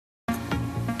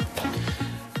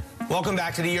Welcome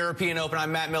back to the European Open.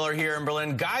 I'm Matt Miller here in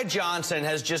Berlin. Guy Johnson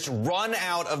has just run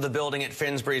out of the building at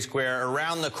Finsbury Square,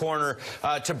 around the corner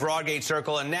to Broadgate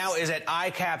Circle, and now is at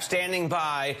ICAP standing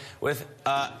by with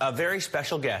a very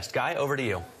special guest. Guy, over to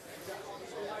you.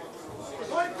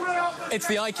 It's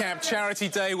the ICAP Charity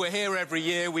Day. We're here every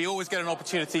year. We always get an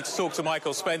opportunity to talk to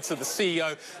Michael Spencer, the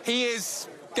CEO. He is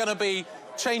going to be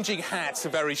changing hats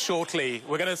very shortly.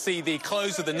 We're going to see the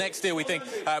close of the next deal, we think,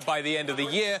 by the end of the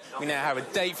year. We now have a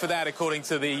date for that, according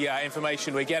to the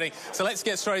information we're getting. So let's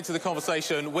get straight into the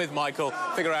conversation with Michael,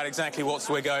 figure out exactly what is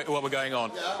going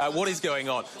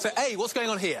on. So, A, what's going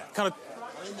on here?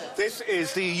 This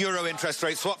is the Euro interest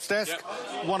rate swaps desk,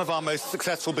 one of our most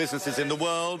successful businesses in the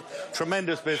world.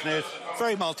 Tremendous business,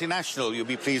 very multinational, you'll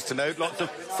be pleased to note. Lots of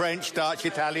French, Dutch,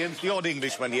 Italians, the odd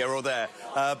Englishman here or there.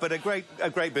 But a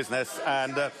great business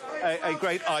and a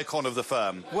great icon of the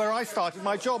firm, where I started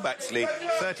my job, actually,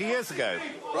 30 years ago.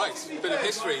 Right, bit of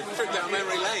history, trip down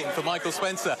memory lane for Michael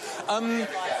Spencer.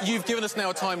 You've given us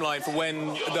now a timeline for when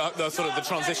the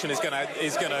transition is going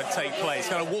to take place.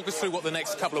 Kind of walk us through what the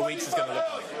next couple of weeks is going to look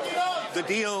like. The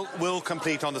deal will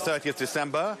complete on the 30th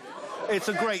December. It's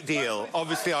a great deal.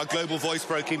 Obviously, our global voice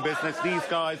broking business,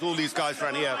 all these guys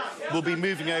around here, will be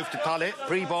moving over to Tullet,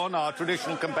 Prebon, our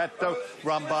traditional competitor,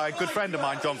 run by a good friend of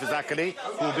mine, John Fizzacali,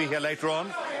 who will be here later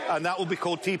on. And that will be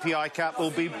called TP ICAP, will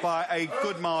be by a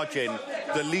good margin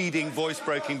the leading voice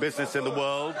broking business in the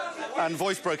world. And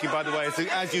voice broking, by the way,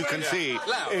 as you can see,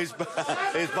 is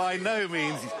by no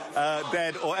means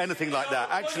dead or anything like that.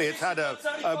 Actually, it's had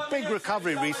a big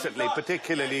recovery recently,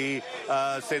 particularly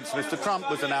since Mr. Trump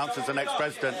was announced as the next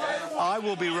president. I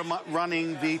will be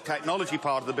running the technology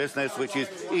part of the business, which is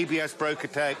EBS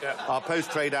BrokerTech, our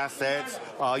post-trade assets,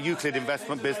 our Euclid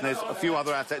investment business, a few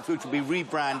other assets, which will be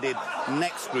rebranded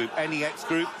Next Group, NEX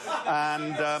Group.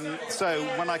 And so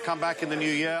when I come back in the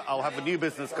new year, I'll have a new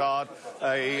business card,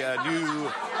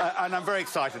 and I'm very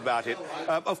excited about it.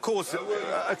 Of course,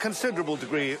 a considerable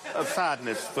degree of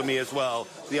sadness for me as well.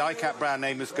 The ICAP brand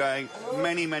name is going.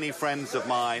 Many, many friends of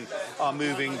mine are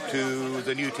moving to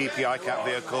the new TP ICAP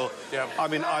vehicle. I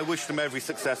mean, I wish them every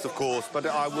success, of course, but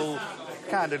I will,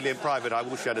 candidly in private, I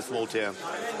will shed a small tear.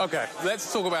 OK,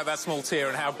 let's talk about that small tear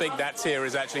and how big that tear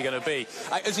is actually going to be.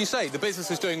 As you say, the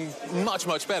business is doing much,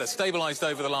 much better, stabilised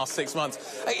over the last 6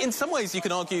 months. In some ways, you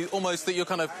can argue almost that you've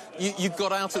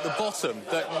got out at the bottom,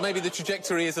 that maybe the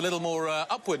trajectory is a little more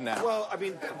upward now. Well, I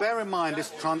mean, bear in mind,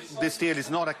 this deal is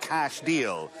not a cash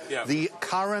deal. The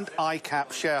current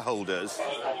ICAP shareholders,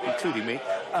 including me,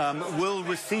 will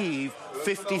receive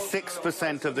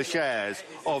 56% of the shares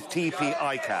of TP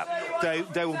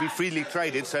ICAP. They will be freely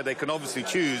traded, so they can obviously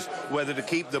choose whether to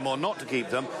keep them or not to keep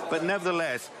them. But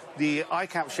nevertheless, the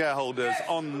ICAP shareholders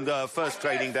on the first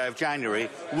trading day of January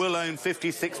will own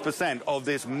 56% of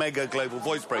this mega global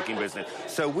voice broking business.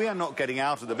 So we are not getting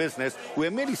out of the business.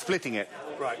 We're merely splitting it.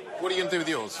 Right. What are you going to do with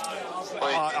yours?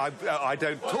 I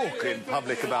don't talk in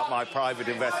public about my private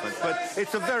investments, but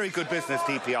it's a very good business,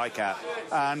 TP ICAP,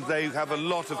 and they have a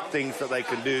lot of things that they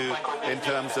can do in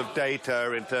terms of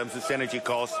data, in terms of synergy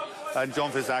costs, and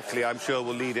John Fizzacali, I'm sure,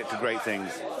 will lead it to great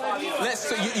things.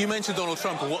 You mentioned Donald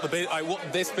Trump and what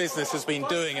this business has been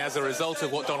doing as a result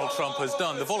of what Donald Trump has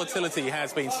done. The volatility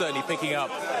has been certainly picking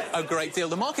up a great deal.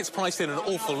 The market's priced in an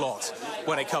awful lot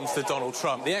when it comes to Donald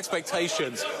Trump. The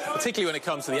expectations, particularly when it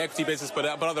comes to the equity business, but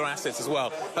other assets as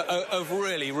well, have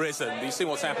really risen. You've seen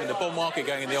what's happened in the bond market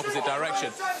going in the opposite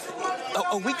direction.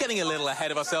 Are we getting a little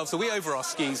ahead of ourselves? Are we over our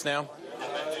skis now?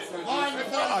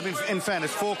 I mean, in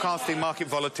fairness, forecasting market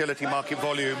volatility, market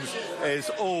volumes is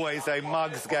always a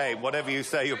mug's game. Whatever you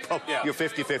say, you're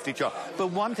 50-50 chance. But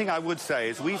one thing I would say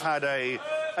is we've had a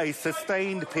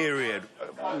sustained period,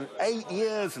 8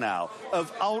 years now,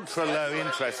 of ultra-low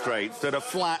interest rates that are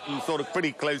flat and sort of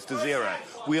pretty close to zero.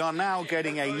 We are now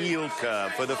getting a yield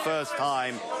curve for the first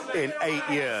time in 8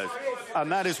 years.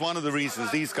 And that is one of the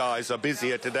reasons these guys are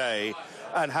busier today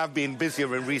and have been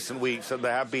busier in recent weeks than they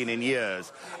have been in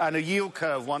years. And a yield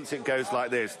curve, once it goes like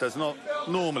this, does not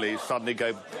normally suddenly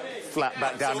go flat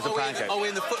back down as a pancake. Are we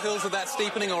in the foothills of that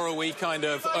steepening, or are we kind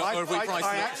of... I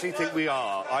actually think we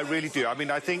are. I really do. I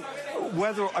mean, I think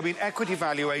equity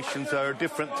valuations are a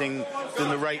different thing than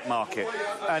the rate market.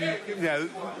 And, you know,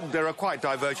 there are quite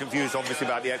divergent views, obviously,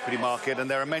 about the equity market, and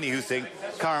there are many who think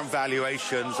current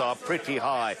valuations are pretty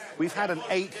high. We've had an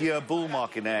 8-year bull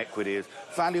market in equities.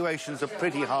 Valuations are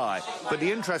pretty high. But the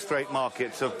interest rate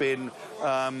markets have been,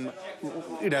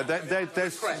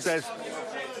 there's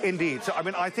Indeed. So, I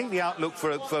mean, I think the outlook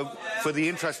for the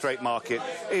interest rate market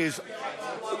is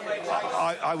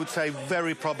I would say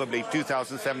very probably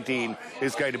 2017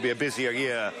 is going to be a busier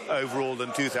year overall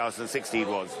than 2016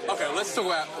 was. OK, well, let's talk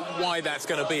about why that's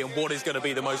going to be and what is going to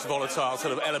be the most volatile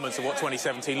sort of elements of what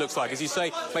 2017 looks like. As you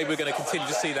say, maybe we're going to continue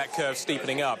to see that curve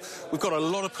steepening up. We've got a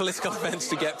lot of political events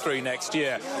to get through next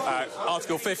year.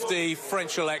 Article 50,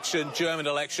 French election, German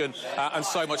election, and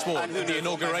so much more. And the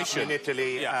inauguration in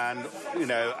Italy, and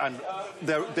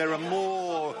there are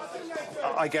more,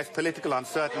 I guess, political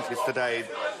uncertainties today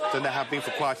than there have been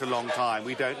for quite a long time.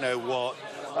 We don't know what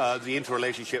the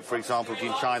interrelationship, for example,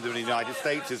 between China and the United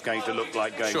States is going to look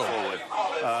like going forward.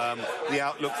 The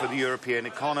outlook for the European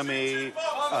economy,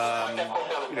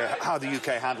 how the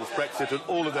UK handles Brexit, and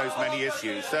all of those many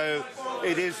issues. So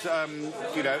it is,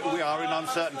 we are in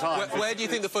uncertain times. Where do you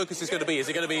think the focus is going to be? Is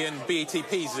it going to be in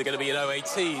BETPs? Is it going to be in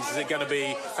OATs? Is it going to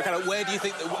be where do you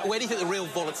think the real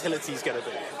volatility is going to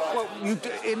be? Well,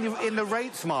 in the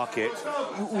rates market,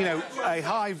 a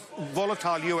high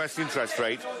volatile US interest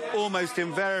rate almost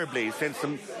invariably, since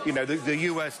the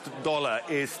US dollar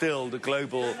is still the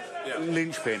global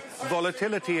linchpin,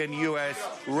 volatility in US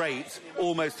rates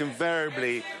almost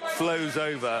invariably flows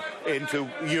over into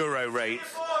euro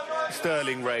rates,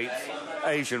 sterling rates,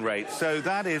 Asian rates. So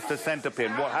that is the centre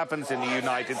pin. What happens in the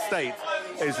United States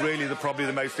is really probably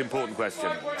the most important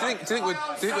question. Do you think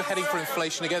we're heading for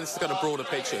inflation again? This is kind of broader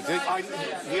picture.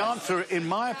 The answer, in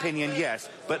my opinion, yes,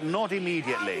 but not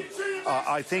immediately.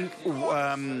 I think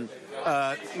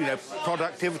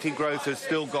productivity growth has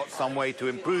still got some way to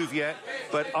improve yet,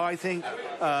 but I think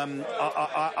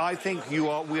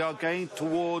we are going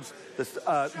towards the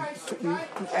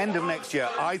end of next year.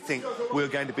 I think we're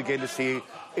going to begin to see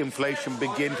inflation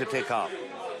begin to tick up.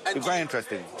 It's very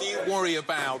interesting. Do you worry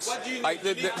about...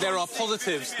 there are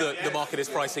positives that the market is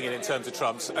pricing in terms of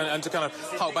Trump's, and to kind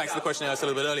of hark back to the question I asked a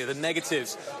little bit earlier, the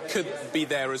negatives could be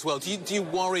there as well. Do you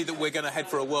worry that we're going to head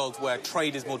for a world where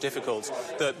trade is more difficult,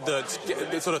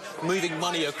 that sort of moving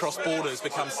money across borders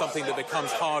becomes something that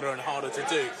becomes harder and harder to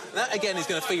do? And that, again, is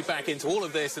going to feed back into all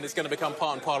of this, and it's going to become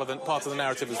part of the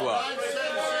narrative as well.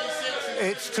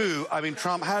 It's true. I mean,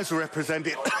 Trump has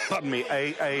represented, pardon me,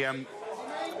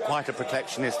 quite a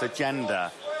protectionist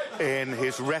agenda in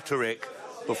his rhetoric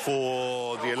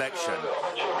before the election.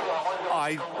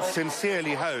 I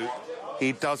sincerely hope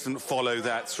he doesn't follow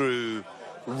that through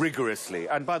rigorously.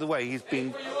 And by the way, he's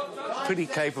been pretty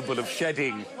capable of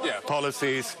shedding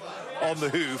policies on the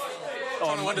hoof.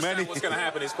 What's going to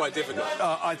happen is quite difficult.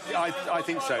 I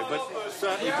think so, but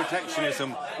certainly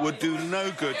protectionism would do no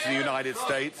good to the United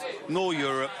States, nor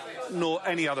Europe, nor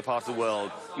any other part of the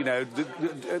world.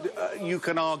 You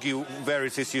can argue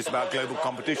various issues about global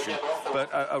competition, but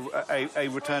a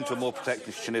return to a more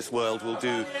protectionist world will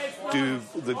do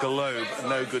the globe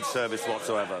no good service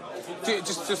whatsoever.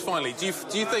 Just finally, do you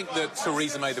think that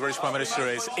Theresa May, the British Prime Minister,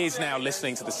 is now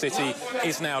listening to the city,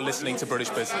 is now listening to British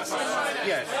business?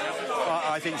 Yes,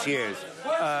 I think she is.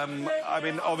 I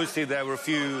mean, obviously there were a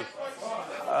few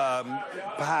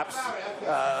perhaps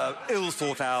ill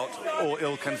thought out or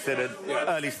ill considered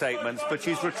early statements, but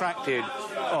she's retracted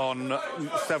on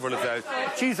several of those.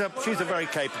 She's a very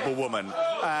capable woman,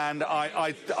 and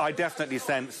I definitely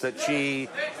sense that she,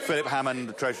 Philip Hammond,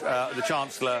 the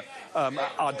Chancellor,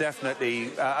 are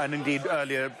definitely, and indeed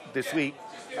earlier this week,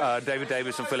 David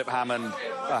Davis and Philip Hammond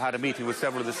had a meeting with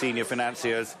several of the senior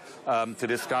financiers to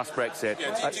discuss Brexit.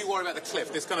 Yeah, do you worry about the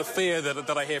cliff? This kind of fear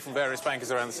that I hear from various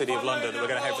bankers around the City of London that we're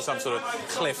going to head for some sort of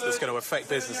cliff that's going to affect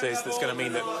businesses, that's going to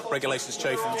mean that regulations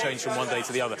change from one day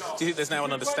to the other. Do you think there's now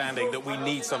an understanding that we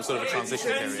need some sort of a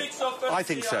transition period? I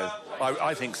think so.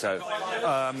 I think so.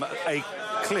 A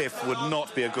cliff would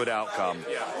not be a good outcome.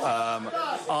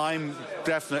 I'm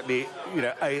definitely,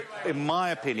 in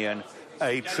my opinion,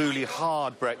 a truly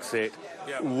hard Brexit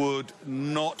would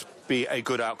not be a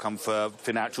good outcome for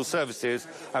financial services,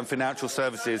 and financial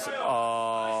services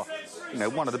are,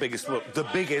 one of the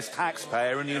biggest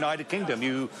taxpayer in the United Kingdom.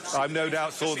 I've no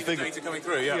doubt saw the figures coming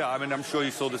through. Yeah, I mean, I'm sure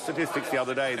you saw the statistics the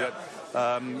other day that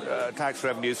tax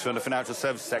revenues from the financial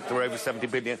services sector were over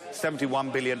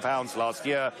 71 billion pounds last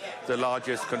year, the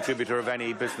largest contributor of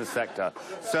any business sector.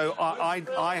 So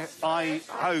I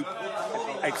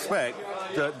expect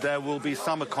that there will be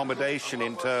some accommodation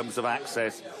in terms of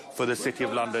access for the City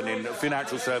of London in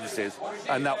financial services,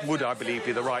 and that would, I believe,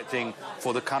 be the right thing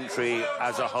for the country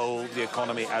as a whole, the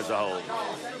economy as a whole.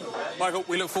 Michael,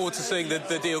 we look forward to seeing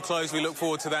the deal close. We look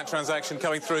forward to that transaction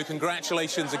coming through.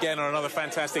 Congratulations again on another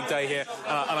fantastic day here here,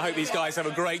 and I hope these guys have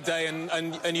a great day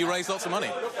and you raise lots of money.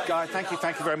 Guy, thank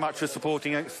you very much for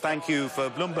supporting us. Thank you for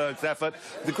Bloomberg's effort.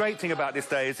 The great thing about this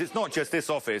day is it's not just this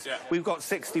office. Yeah. We've got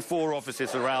 64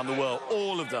 offices around the world,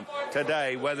 all of them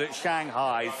today, whether it's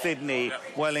Shanghai, Sydney,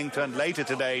 Wellington, later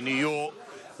today, New York,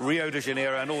 Rio de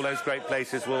Janeiro, and all those great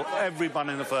places. Well, everyone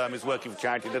in the firm is working for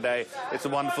charity today. It's a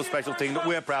wonderful, special thing that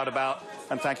we're proud about,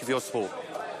 and thank you for your support.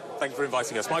 Thank you for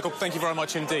inviting us. Michael, thank you very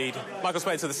much indeed. Michael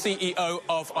Spencer, the CEO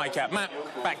of ICAP. Matt,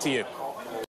 back to you.